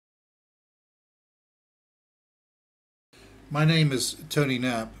My name is Tony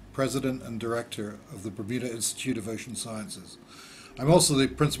Knapp, President and Director of the Bermuda Institute of Ocean Sciences. I'm also the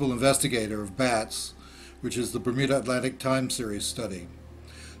Principal Investigator of BATS, which is the Bermuda Atlantic Time-series Study.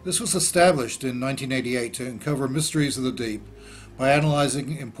 This was established in 1988 to uncover mysteries of the deep by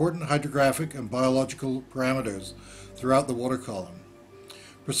analyzing important hydrographic and biological parameters throughout the water column.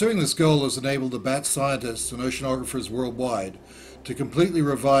 Pursuing this goal has enabled the BATS scientists and oceanographers worldwide to completely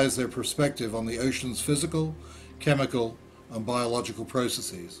revise their perspective on the ocean's physical, chemical, and biological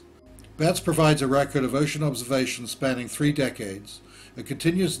processes. BATS provides a record of ocean observations spanning 3 decades, a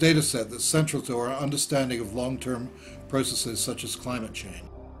continuous data set that's central to our understanding of long-term processes such as climate change.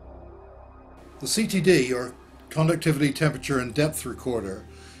 The CTD, or Conductivity, Temperature, and Depth Recorder,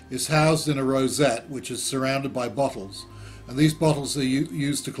 is housed in a rosette which is surrounded by bottles, and these bottles are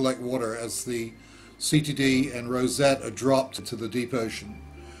used to collect water as the CTD and rosette are dropped into the deep ocean.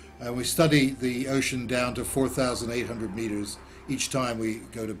 And we study the ocean down to 4,800 meters each time we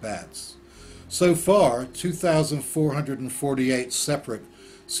go to BATS. So far, 2,448 separate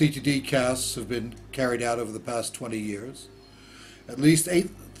CTD casts have been carried out over the past 20 years. At least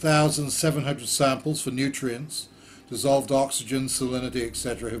 8,700 samples for nutrients, dissolved oxygen, salinity,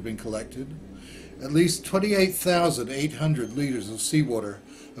 etc. have been collected. At least 28,800 liters of seawater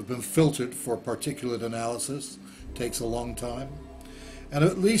have been filtered for particulate analysis. It takes a long time. And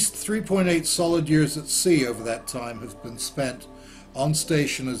at least 3.8 solid years at sea over that time have been spent on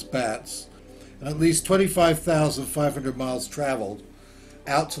station as BATS, and at least 25,500 miles traveled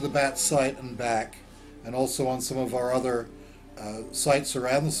out to the BATS site and back, and also on some of our other sites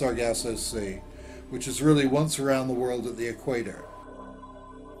around the Sargasso Sea, which is really once around the world at the equator.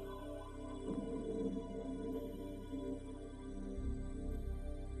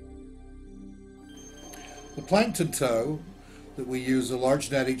 The plankton tow that we use a large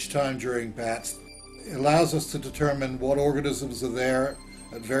net each time during BATS allows us to determine what organisms are there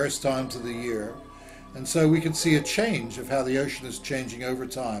at various times of the year, and so we can see a change of how the ocean is changing over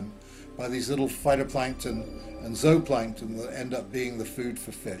time by these little phytoplankton and zooplankton that end up being the food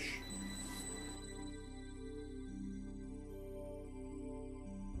for fish.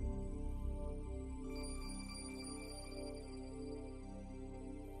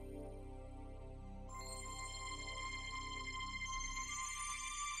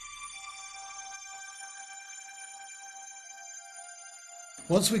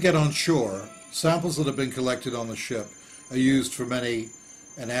 Once we get on shore, samples that have been collected on the ship are used for many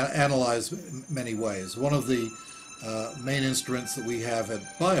and analyzed many ways. One of the main instruments that we have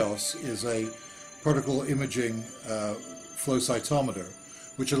at BIOS is a particle imaging flow cytometer,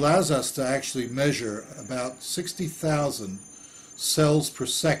 which allows us to actually measure about 60,000 cells per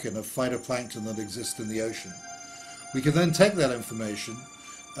second of phytoplankton that exist in the ocean. We can then take that information,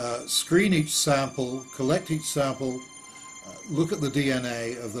 screen each sample, collect each sample, look at the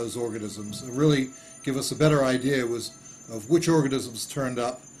DNA of those organisms, and really give us a better idea of which organisms turned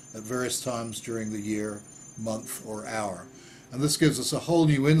up at various times during the year, month, or hour. And this gives us a whole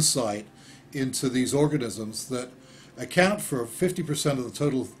new insight into these organisms that account for 50% of the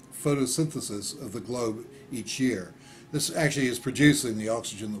total photosynthesis of the globe each year. This actually is producing the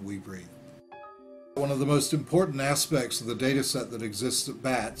oxygen that we breathe. One of the most important aspects of the data set that exists at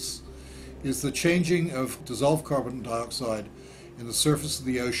BATS is the changing of dissolved carbon dioxide in the surface of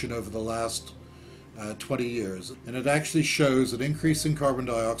the ocean over the last 20 years. And it actually shows an increase in carbon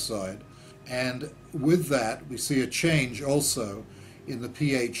dioxide, and with that we see a change also in the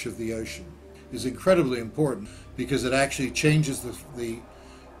pH of the ocean. It is incredibly important because it actually changes the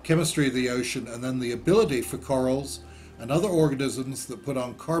chemistry of the ocean, and then the ability for corals and other organisms that put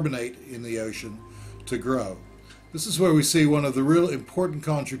on carbonate in the ocean to grow. This is where we see one of the real important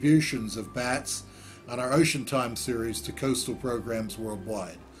contributions of BATS and our Ocean Time series to coastal programs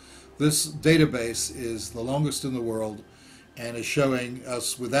worldwide. This database is the longest in the world and is showing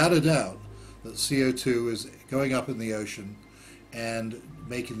us without a doubt that CO2 is going up in the ocean and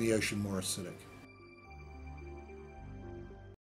making the ocean more acidic.